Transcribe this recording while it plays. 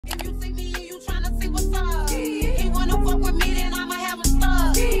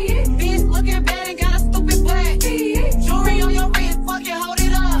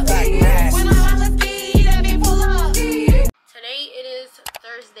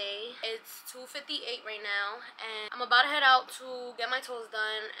day. It's 2:58 right now, and I'm about to head out to get my toes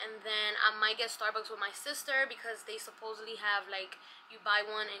done, and then I might get Starbucks with my sister because they supposedly have like you buy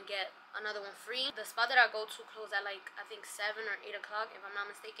one and get another one free. The spot that I go to close at like I think 7 or 8 o'clock if I'm not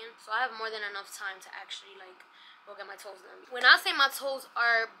mistaken, so I have more than enough time to actually like go get my toes done. When I say my toes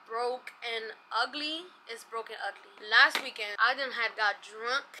are broke and ugly, it's broken ugly. Last weekend I got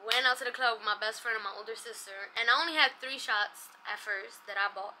drunk, went out to the club with my best friend and my older sister, and I only had 3 shots at first that I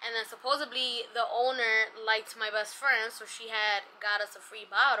bought, and then supposedly the owner liked my best friend, so she had got us a free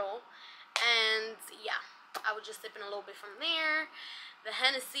bottle, and yeah, I was just sipping a little bit from there. The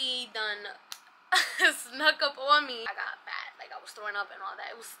Hennessy done snuck up on me. I got bad, like I was throwing up and all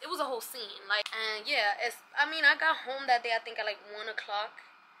that. It was a whole scene, like, and yeah, I mean I got home that day I think at like 1 o'clock.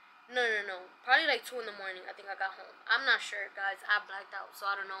 No, probably like 2 in the morning I think I got home. I'm not sure, guys, I blacked out, so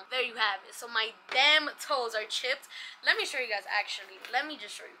I don't know. There you have it. So my damn toes are chipped. Let me show you guys, actually. Let me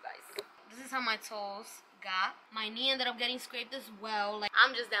just show you guys. This is how my toes got. My knee ended up getting scraped as well. Like,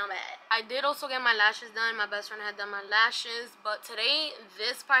 I'm just down bad. I did also get my lashes done. My best friend had done my lashes, but today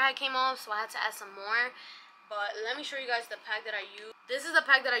this part had came off, so I had to add some more. But let me show you guys the pack that I use. This is the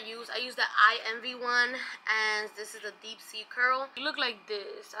pack that I use. I use the I Envy one, and this is the Deep Sea Curl. They look like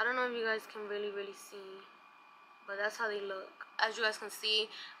this. I don't know if you guys can really see, but that's how they look, as you guys can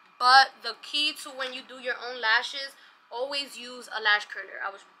see. But the key to when you do your own lashes, always use a lash curler. I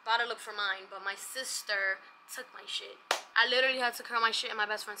was about to look for mine, but my sister took my shit. I literally had to curl my shit in my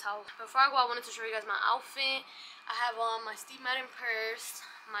best friend's house. Before I go, I wanted to show you guys my outfit. I have on my Steve Madden purse,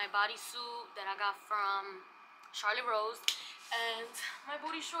 my bodysuit that I got from Charlotte Rose, and my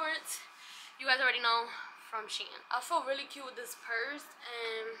booty shorts, you guys already know, from Shein. I feel really cute with this purse,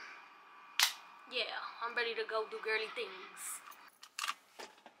 and yeah, I'm ready to go do girly things.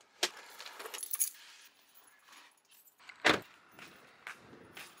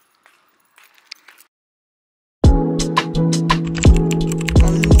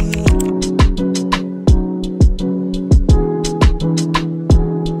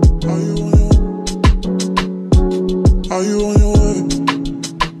 Are you on your way?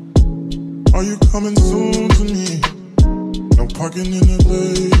 Are you coming soon to me? No parking in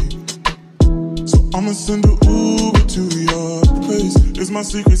LA, so I'ma send an Uber to your place. It's my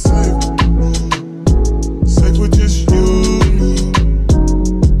secret safe, safe with just you and me.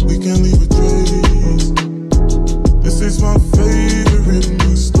 We can't leave a trace. This is my favorite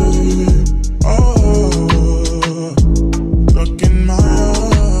mistake. Oh, look in my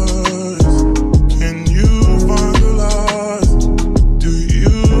eyes. Can you find the lies? Do you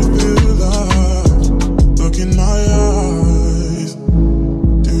feel alive? Look in my eyes.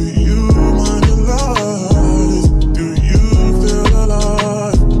 Do you mind the lies? Do you feel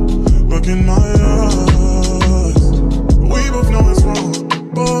alive? Look in my eyes. We both know it's wrong,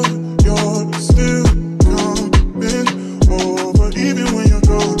 but you're still coming over. Even when you're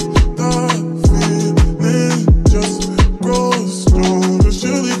gone, that feeling just grows stronger.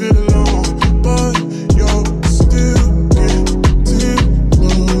 She'll leave it alone, but you're still getting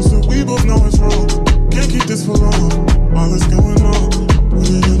closer. We both know it's wrong, can't keep this for long. All that's going on, put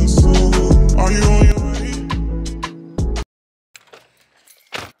it in a song. Are you on your way?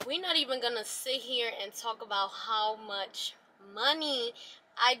 We're not even gonna sit here and talk about how much money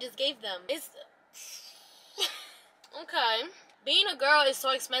I just gave them. It's okay. Being a girl is so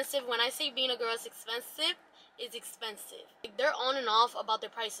expensive. When I say being a girl is expensive, it's expensive. Like, they're on and off about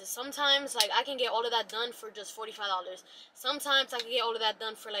their prices. Sometimes like I can get all of that done for just $45. Sometimes I can get all of that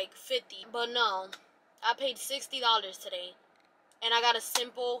done for like $50. But no, I paid $60 today, and I got a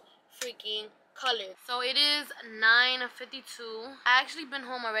simple freaking color. So it is 9:52. I actually been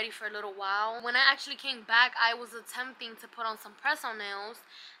home already for a little while. When I actually came back, I was attempting to put on some press-on nails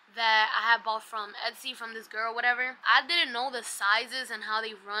that I had bought from Etsy from this girl, whatever. I didn't know the sizes and how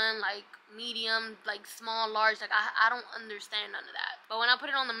they run, like medium, like small, large. Like I don't understand none of that. But when I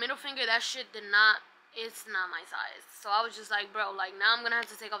put it on the middle finger, that shit did not, it's not my size. So I was just like, bro, like now I'm gonna have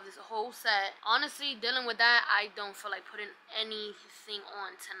to take off this whole set. Honestly, dealing with that, I don't feel like putting anything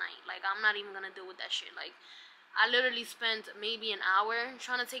on tonight. Like I'm not even gonna deal with that shit. Like I literally spent maybe an hour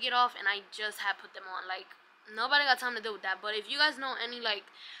trying to take it off, and I just had put them on. Like nobody got time to deal with that. But if you guys know any like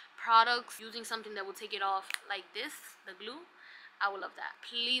products using something that will take it off like this, the glue, I would love that.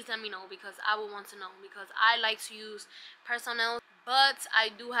 Please let me know, because I will want to know, because I like to use personnel, but I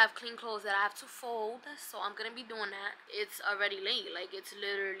do have clean clothes that I have to fold, so I'm gonna be doing that. It's already late, like it's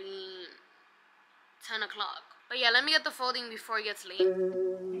literally 10 o'clock. But yeah, let me get the folding before it gets late.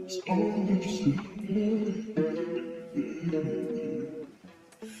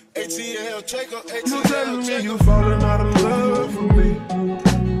 ATL, check up, ATL, check up. You falling out of love for me.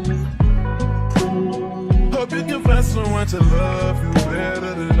 someone to love you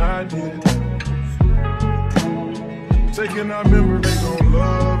better than I did. Taking our memories on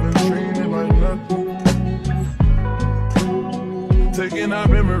love and treating it like nothing. Taking our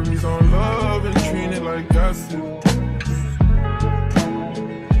memories on love and treating it like gossip.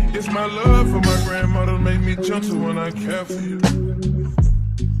 It's my love for my grandmother make me gentle when I care for you.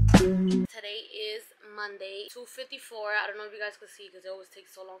 Today is Monday, 2:54. I don't know if you guys could see because it always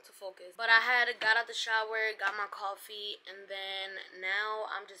takes so long to focus. But I got out the shower, got my coffee, and then now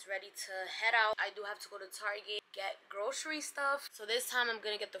I'm just ready to head out. I do have to go to Target, get grocery stuff. So this time I'm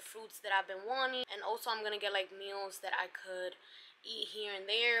gonna get the fruits that I've been wanting, and also I'm gonna get like meals that I could eat here and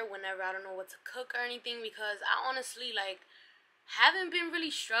there whenever I don't know what to cook or anything, because I honestly like haven't been really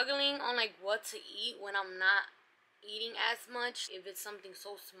struggling on like what to eat when I'm not eating as much. If it's something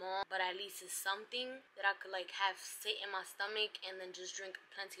so small, but at least it's something that I could like have sit in my stomach and then just drink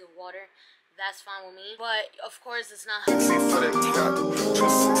plenty of water, that's fine with me. But of course it's not See for that cat,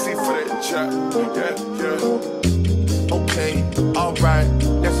 see for that chat, yeah. Okay, alright,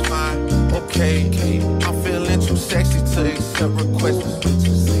 that's fine. Okay, I'm feeling too sexy to accept requests,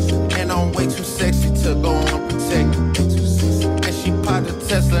 and I'm way too sexy to go unprotected. And she popped a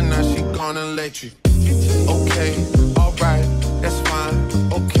Tesla, now she gone electric. Okay, alright, that's fine.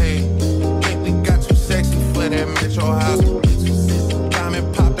 Okay, think we got too sexy for that metro house.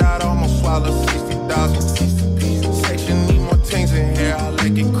 Diamond popped out, almost swallowed 60,000. Section need more things in here, I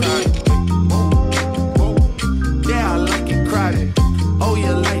like it crowded. Yeah, I like it crowded. Oh,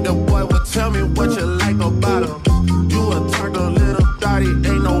 you like the boy? Well, tell me what you like about him. You a turtle little thotty,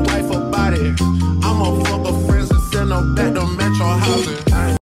 ain't no wife about it. I'm a fuck of friends and send them back to metro housing.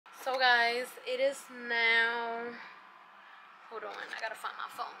 So guys, it is now, hold on, I gotta find my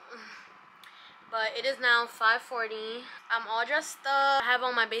phone. But it is now 5:40. I'm all dressed up. I have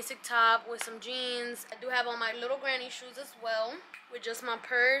on my basic top with some jeans. I do have on my little granny shoes as well with just my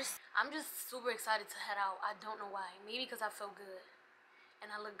purse. I'm just super excited to head out. I don't know why. Maybe because I feel good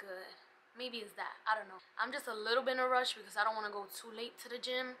and I look good. Maybe it's that. I don't know. I'm just a little bit in a rush because I don't want to go too late to the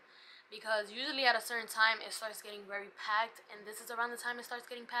gym, because usually at a certain time it starts getting very packed, and this is around the time it starts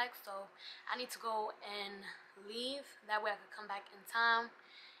getting packed. So I need to go and leave. That way I could come back in time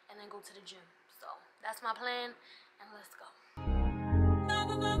and then go to the gym. So that's my plan, and let's go.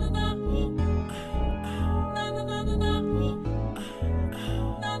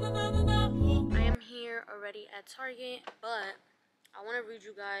 I am here already at Target, but I want to read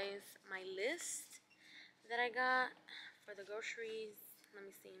you guys my list that I got for the groceries. Let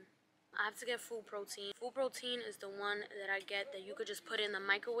me see. I have to get full protein. Full protein is the one that I get that you could just put in the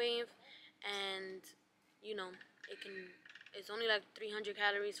microwave, and you know, it's only like 300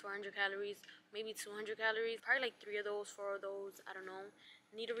 calories, 400 calories, maybe 200 calories. Probably like 3 of those, 4 of those, I don't know.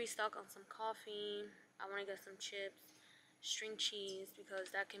 Need to restock on some coffee. I want to get some chips, string cheese,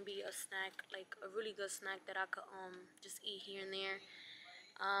 because that can be a snack, like a really good snack that I could just eat here and there.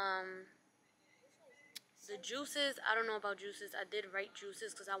 The juices, I don't know about juices. I did write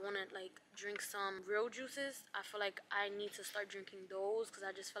juices because I want to like drink some real juices. I feel like I need to start drinking those because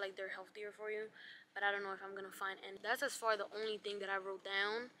I just feel like they're healthier for you. But I don't know if I'm going to find any. That's as far the only thing that I wrote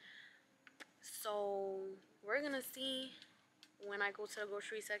down. So we're going to see when I go to the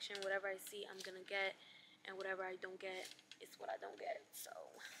grocery section. Whatever I see, I'm going to get. And whatever I don't get is what I don't get. So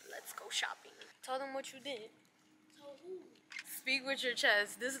let's go shopping. Tell them what you did. Tell who? Speak with your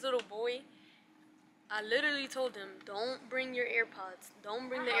chest. This little boy, I literally told him, don't bring your AirPods. Don't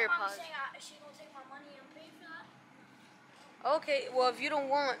bring the AirPods. She's gonna take my money and pay for that. Okay, well, if you don't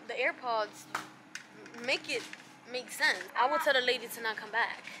want the AirPods, make it make sense. I will tell the lady to not come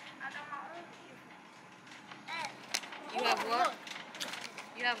back. I got my own earphones. You have what? Look.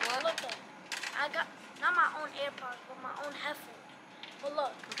 You have what? Look, I got not my own AirPods, but my own headphones. But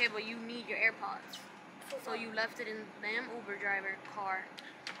look. Okay, but you need your AirPods. So you left it in the damn Uber driver car,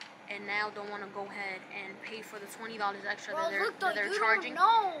 and now don't want to go ahead and pay for the $20 extra Bro, that they're charging.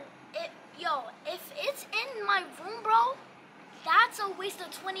 No, yo, if it's in my room, bro, that's a waste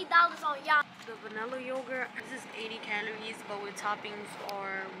of $20 on y'all. The vanilla yogurt, this is 80 calories, but with toppings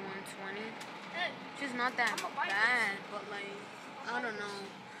are 120. Which is not that bad, but like, I don't know.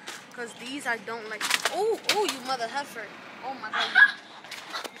 Because these I don't like. Oh, you mother heifer. Oh my god.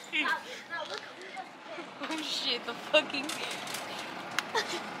 Now look. Oh shit, the fucking.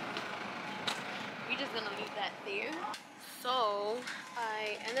 We're just gonna leave that there. So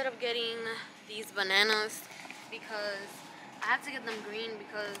I ended up getting these bananas because I have to get them green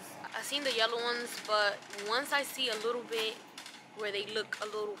because I've seen the yellow ones, but once I see a little bit where they look a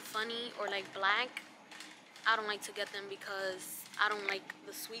little funny or like black, I don't like to get them because I don't like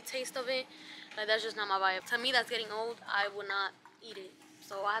the sweet taste of it. Like, that's just not my vibe. To me, that's getting old. I would not eat it.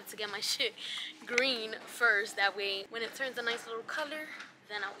 So I have to get my shit green first. That way, when it turns a nice little color,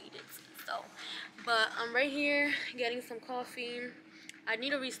 then I'll eat it. So, but I'm right here getting some coffee. I need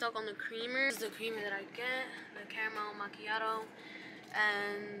to restock on the creamer. This is the creamer that I get, the caramel macchiato.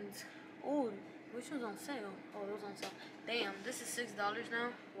 And, ooh, which one's on sale? Oh, those on sale. Damn, this is $6 now.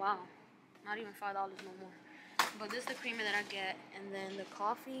 Wow, not even $5 no more. But this is the creamer that I get, and then the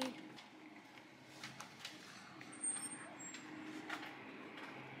coffee.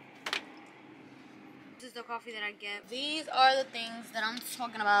 This is the coffee that I get. These are the things that I'm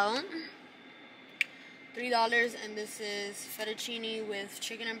talking about. $3, and this is fettuccine with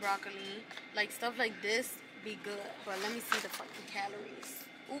chicken and broccoli. Like, stuff like this be good. But let me see the fucking calories.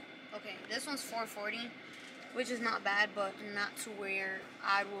 Oop, okay, this one's 440, which is not bad, but not to where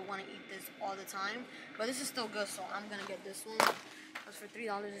I would want to eat this all the time. But this is still good, so I'm gonna get this one. Because for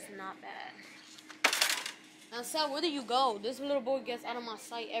 $3, it's not bad. Now, Sal, where do you go? This little boy gets out of my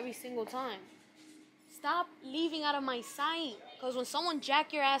sight every single time. Stop leaving out of my sight. Because when someone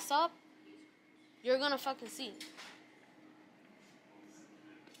jack your ass up, you're gonna fucking see.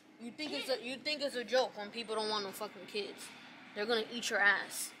 You think it's a joke when people don't want no fucking kids. They're gonna eat your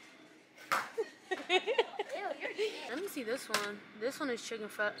ass. Let me see this one. This one is chicken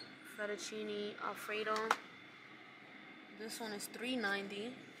fettuccine Alfredo. This one is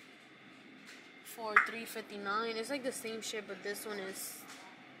 $3.90 for $3.59. It's like the same shit, but this one is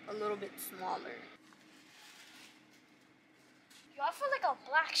a little bit smaller. Yo, I feel like a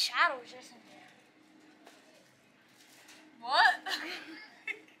black shadow just in there. What?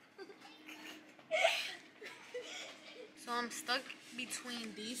 So I'm stuck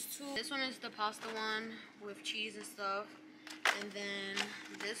between these two. This one is the pasta one with cheese and stuff. And then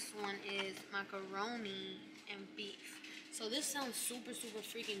this one is macaroni and beef. So this sounds super, super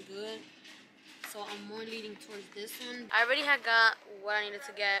freaking good. So I'm more leaning towards this one. I already had got what I needed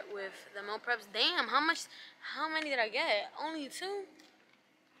to get with the meal preps. Damn, how many did I get? Only 2?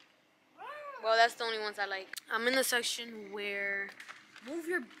 Well, that's the only ones I like. I'm in the section where, move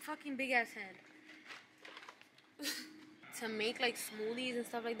your fucking big ass head. To make like smoothies and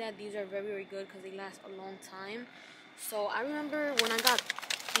stuff like that, these are very, very good because they last a long time. So I remember when I got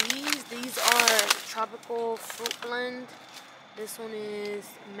these are tropical fruit blend. This one is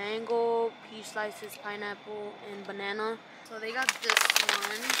mango, peach slices, pineapple, and banana. So they got this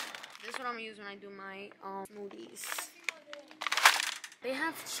one. This is what I'm gonna use when I do my smoothies. They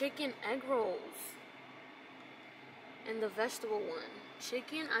have chicken egg rolls and the vegetable one.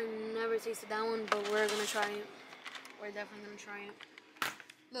 Chicken, I never tasted that one, but we're gonna try it. We're definitely gonna try it.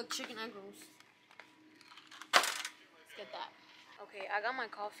 Look, chicken egg rolls. Let's get that. Okay, I got my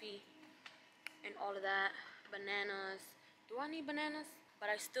coffee and all of that. Bananas. Do I need bananas? But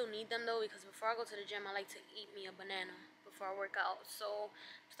I still need them though, because before I go to the gym, I like to eat me a banana before I work out. So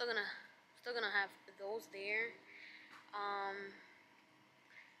I'm still gonna have those there.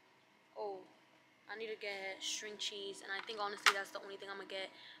 Oh, I need to get string cheese, and I think honestly that's the only thing I'm gonna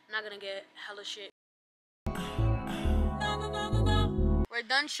get. I'm not gonna get hella shit. We're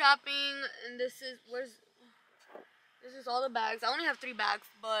done shopping, and this is all the bags. I only have 3 bags,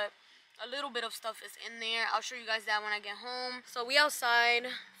 but a little bit of stuff is in there. I'll show you guys that when I get home. So we outside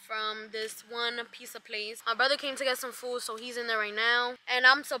from this one pizza place. My brother came to get some food, so he's in there right now. And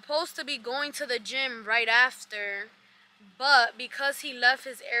I'm supposed to be going to the gym right after, but because he left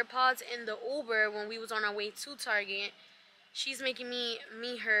his AirPods in the Uber when we was on our way to Target, she's making me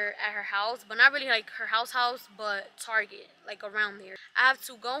meet her at her house, but not really like her house, but Target, like around there. I have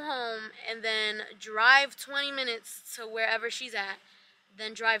to go home and then drive 20 minutes to wherever she's at,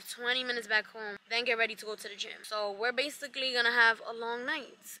 then drive 20 minutes back home, then get ready to go to the gym. So we're basically gonna have a long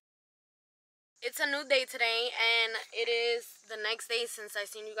night. It's a new day today, and it is the next day since I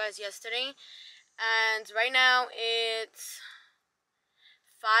seen you guys yesterday. And right now it's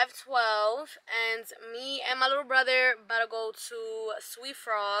 5:12, and me and my little brother about to go to Sweet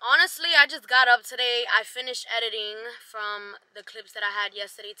Frog. Honestly, I just got up today. I finished editing from the clips that I had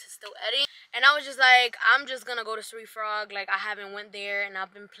yesterday to still edit, and I was just like, I'm just gonna go to Sweet Frog. Like, I haven't went there, and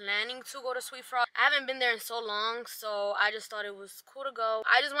I've been planning to go to Sweet Frog. I haven't been there in so long, so I just thought it was cool to go.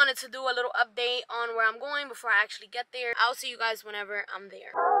 I just wanted to do a little update on where I'm going before I actually get there. I'll see you guys whenever I'm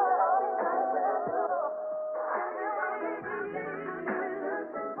there.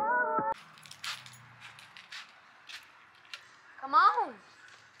 Come on.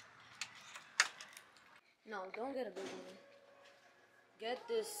 No, don't get a big one. Get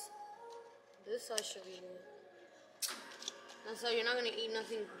this. This size should be good. And so you're not gonna eat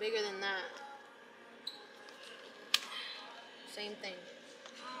nothing bigger than that. Same thing.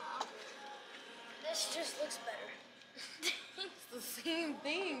 This just looks better. It's the same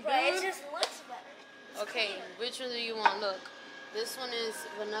thing, dude. But it just looks better. Okay, which one do you want? Look, this one is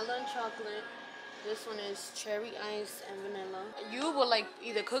vanilla and chocolate. This one is cherry ice and vanilla. You would like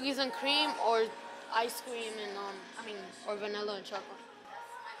either cookies and cream or ice cream and or vanilla and chocolate.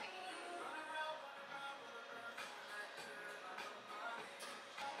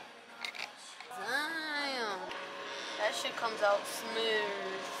 Damn, that shit comes out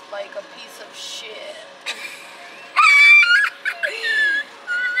smooth like a piece of shit.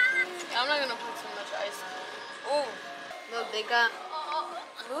 I'm not gonna put too much ice cream. Oh, look, they got.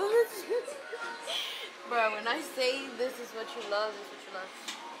 Bro, when I say this is what you love, this is what you love.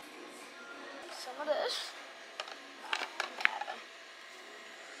 Some of this.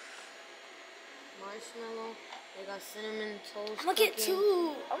 Marshmallow. They got cinnamon toast. I'm gonna get cookie.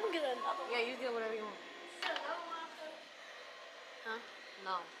 2. I'm gonna get another one. Yeah, you get whatever you want. Huh?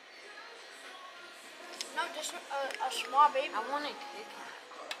 No. No, just a small baby. I want a Kit Kat.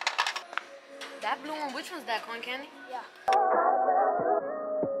 That blue one, which one's that? Corn candy? Yeah.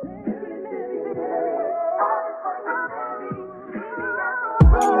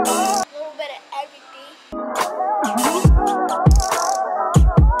 A little bit of everything.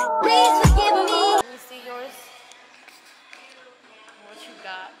 Please forgive me. Let me see yours. What you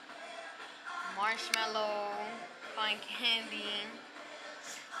got? Marshmallow, fine candy,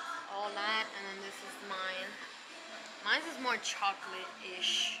 all that, and then this is mine. Mine is more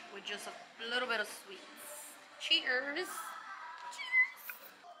chocolate-ish with just a little bit of sweets. Cheers! Cheers!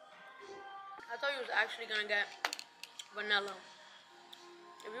 I thought you was actually gonna get vanilla.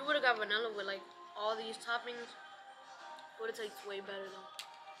 If you would have got vanilla with like all these toppings, it would have tasted way better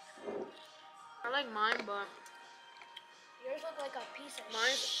though. I like mine, but Yours look like a piece of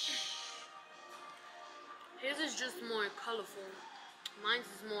his is just more colorful. Mine's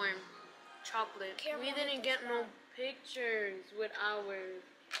is more chocolate. Caramel We didn't get no pictures with ours.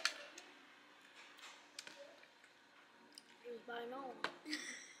 Just by no.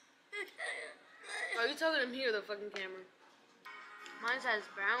 Are you talking to me or the fucking camera? Mine has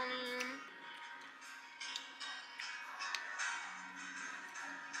brownie.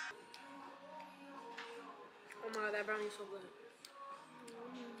 Oh my god, that brownie is so good.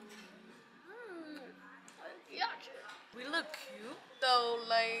 Gotcha. We look cute though,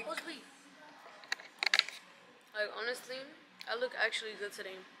 like honestly, I look actually good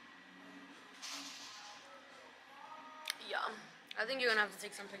today. Yeah, I think you're gonna have to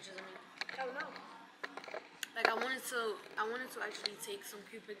take some pictures of me. I don't know. Like I wanted to actually take some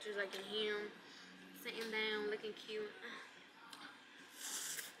cute pictures like in here, sitting down, looking cute.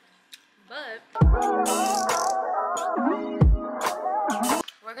 But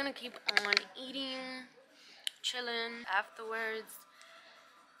we're gonna keep on eating, chilling afterwards.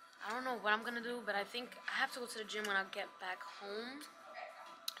 I don't know what I'm gonna do, but I think I have to go to the gym when I get back home.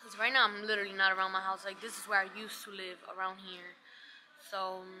 Because right now I'm literally not around my house. Like this is where I used to live, around here.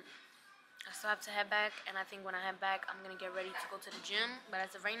 So I still have to head back, and I think when I head back, I'm gonna get ready to go to the gym. But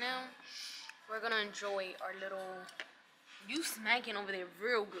as of right now, we're gonna enjoy our little. You smacking over there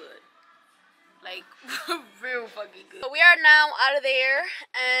real good, like real fucking good. So we are now out of there,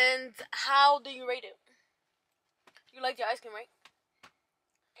 and how do you rate it? You liked your ice cream, right?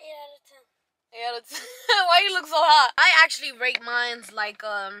 8 out of 10. 8 out of 10. Why you look so hot? I actually rate mine's like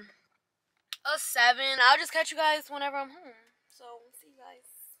a 7. I'll just catch you guys whenever I'm home. So see you guys.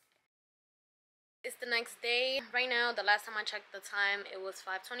 It's the next day. Right now, the last time I checked the time, it was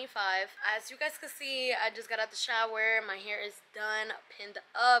 5:25. As you guys can see, I just got out the shower. My hair is done, pinned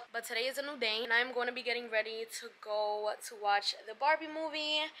up. But today is a new day, and I'm going to be getting ready to go to watch the Barbie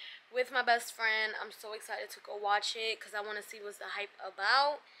movie with my best friend. I'm so excited to go watch it because I want to see what's the hype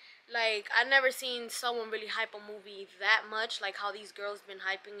about. Like, I've never seen someone really hype a movie that much, like how these girls been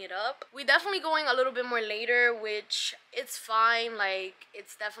hyping it up. We definitely going a little bit more later, which it's fine. Like,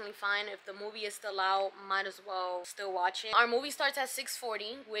 it's definitely fine. If the movie is still out, might as well still watch it. Our movie starts at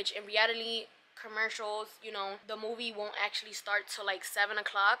 6:40, which in reality, commercials, you know, the movie won't actually start till like 7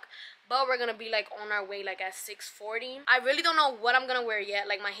 o'clock. But we're gonna be like on our way like at 6:40. I really don't know what I'm gonna wear yet.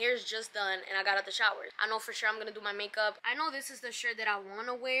 Like my hair is just done and I got out the shower. I know for sure I'm gonna do my makeup. I know this is the shirt that I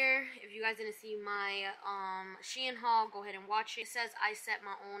wanna wear. If you guys didn't see my Shein haul, go ahead and watch it. It says I set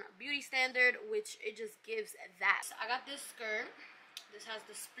my own beauty standard, which it just gives that. So I got this skirt. This has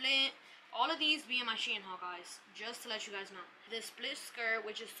the split. All of these be in my Shein haul, guys. Just to let you guys know. This split skirt,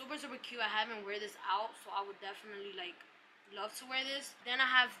 which is super, super cute. I haven't wear this out, so I would definitely like love to wear this. Then I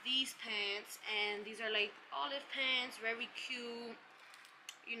have these pants, and these are like olive pants, very cute,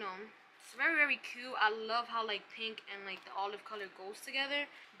 you know, It's very, very cute. I love how like pink and like the olive color goes together.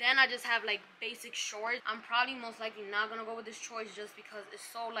 Then I just have like basic shorts. I'm probably most likely not gonna go with this choice just because it's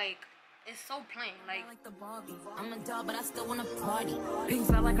so like, it's so plain. Like the Barbie. I'm a doll, but I still wanna party. Pink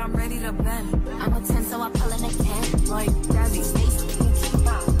felt like I'm ready to bend. I'm a 10, so I pull in a can. Like Jazzy, Stacy,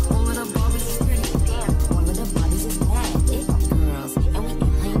 all of the Barbies is pretty. Damn, all of the Barbies is bad. It girls, and we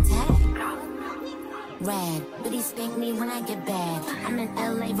ain't playing tag. Rad, but he spank me when I get bad. I'm in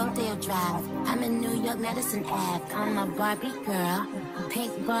LA, Rodeo Drive. I'm in New York, Madison Ave. I'm a Barbie girl.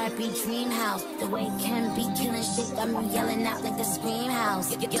 Pink Barbie dream house. The way Ken be killing shit got me yelling out like the scream house.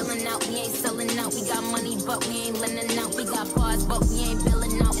 Yelling out, we ain't selling out. We got money, but we ain't lending out. We got bars, but we ain't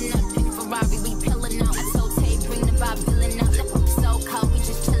billing out. In that pink Ferrari, we pillin' out. I told Tay, bring the Bob Dylan out. So cold, we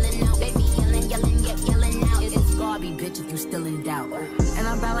just chillin' out. Baby yelling, yelling out. It's Barbie, bitch, if you still in doubt. And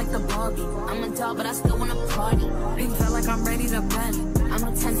I'm bad like the Barbie. I'm a doll, but I still wanna party. Pink felt like I'm ready to bend. I'm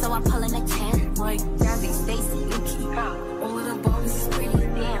a 10, so I pull in a can. Like Jazzy, Stacy, Yuki. All of the Barbies is pretty.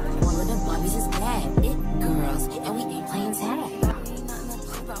 Damn, all of the Barbies is bad. It girls, and we ain't playing tag.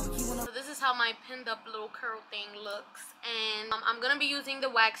 so this is how my pinned up little curl thing looks, and I'm gonna be using the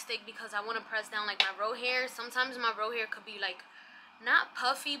wax stick because I want to press down like my row hair. Sometimes my row hair could be like not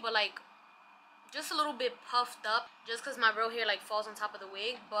puffy, but like just a little bit puffed up, just because my row hair like falls on top of the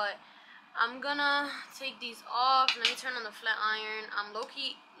wig. But I'm gonna take these off. Let me turn on the flat iron. I'm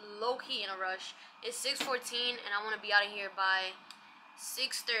low-key in a rush. It's 6:14 and I want to be out of here by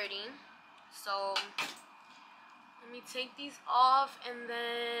 6:30. So let me take these off and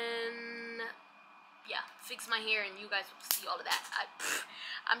then yeah, fix my hair and you guys will see all of that.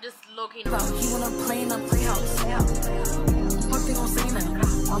 I'm just low-key in a rush. You wanna play in the playhouse? What they gon' say now?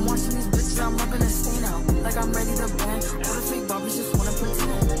 I'm watching these bitches, I'm rubbing a stain out. Like I'm ready to bend. All the fake Barbies just wanna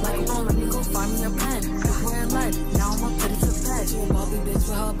pretend. Like, oh, let me go find me a pen. Wear a light, now I'ma put it to bed. She a Barbie bitch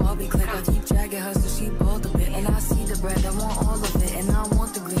with her Barbie clip. I keep dragging her so she bald a bit. And I see the bread, I want all of it. And I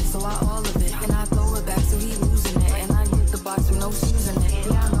want the green, so I all of it. And I throw it back so he losing it. And I use the box with no shoes in it.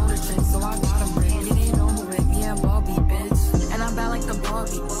 Yeah, I know the trick, so I got him rigged. It ain't over it, yeah, Barbie bitch. And I'm bad like the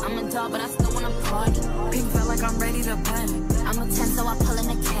Barbie. I'm a doll, but I still wanna party. Pink felt like I'm ready to bend. I'm a 10, so I pull in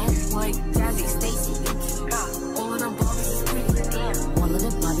a can. Like Jazzy, Stacy, all of the Barbies is pretty. Damn, all of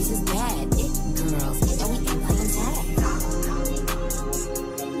the Barbies is bad. It girls, and we ain't playing tag.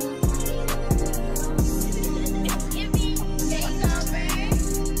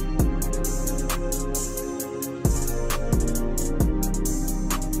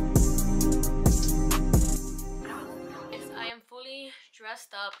 I am fully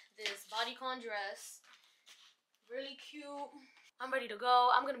dressed up. This bodycon dress, really cute. I'm ready to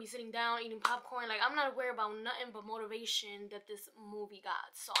go. I'm gonna be sitting down eating popcorn. Like, I'm not worried about nothing but motivation that this movie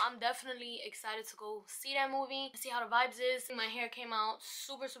got. So I'm definitely excited to go see that movie, see how the vibes is. My hair came out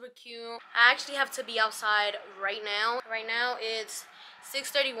super cute. I actually have to be outside right now. Right now it's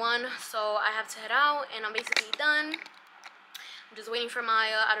 6:31, so I have to head out and I'm basically done. I'm just waiting for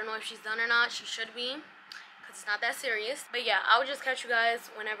Maya. I don't know if she's done or not. She should be, because it's not that serious. But yeah, I will just catch you guys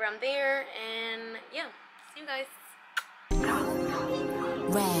whenever I'm there, and yeah, see you guys.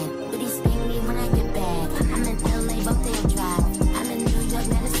 Rad, but he spank me when I get bad. I'm in LA, Rodeo Drive. I'm in New York,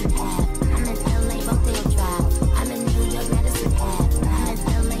 Madison Ave. I'm in LA, Rodeo Drive. I'm in New York, Madison Ave. I'm in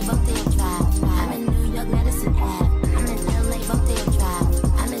LA, Rodeo Drive. I'm in New York, Madison Ave. I'm in LA, Rodeo Drive.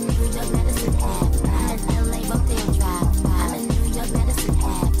 I'm in New York, Madison Ave. I'm in LA, Rodeo Drive. I'm in New York, Madison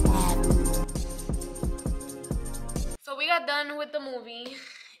Ave. So we got done with the movie.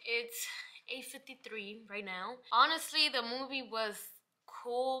 It's 8:53 right now. Honestly, the movie was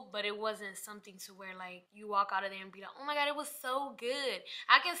cool, but it wasn't something to where like you walk out of there and be like, oh my god, it was so good.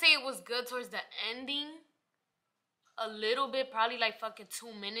 I can say it was good towards the ending a little bit, probably like fucking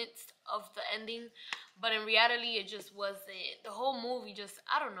 2 minutes of the ending, but in reality it just wasn't. The whole movie just,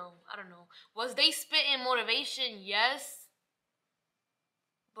 I don't know. Was they spitting motivation? Yes,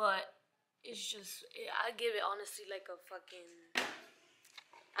 but it's just, I give it honestly like a fucking,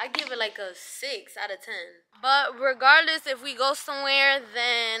 I give it like a 6 out of 10. But regardless, if we go somewhere,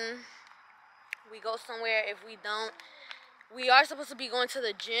 then we go somewhere. If we don't, we are supposed to be going to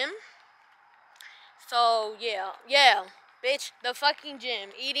the gym. So yeah, bitch, the fucking gym,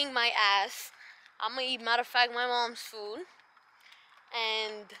 eating my ass. I'm gonna eat, matter of fact, my mom's food.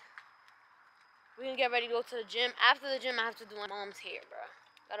 And we can get ready to go to the gym. After the gym, I have to do my mom's hair, bro.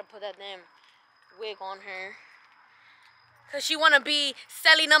 Gotta put that damn wig on her. Cause she wanna be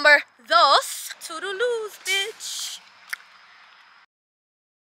Sally number 2. Toodaloos, bitch.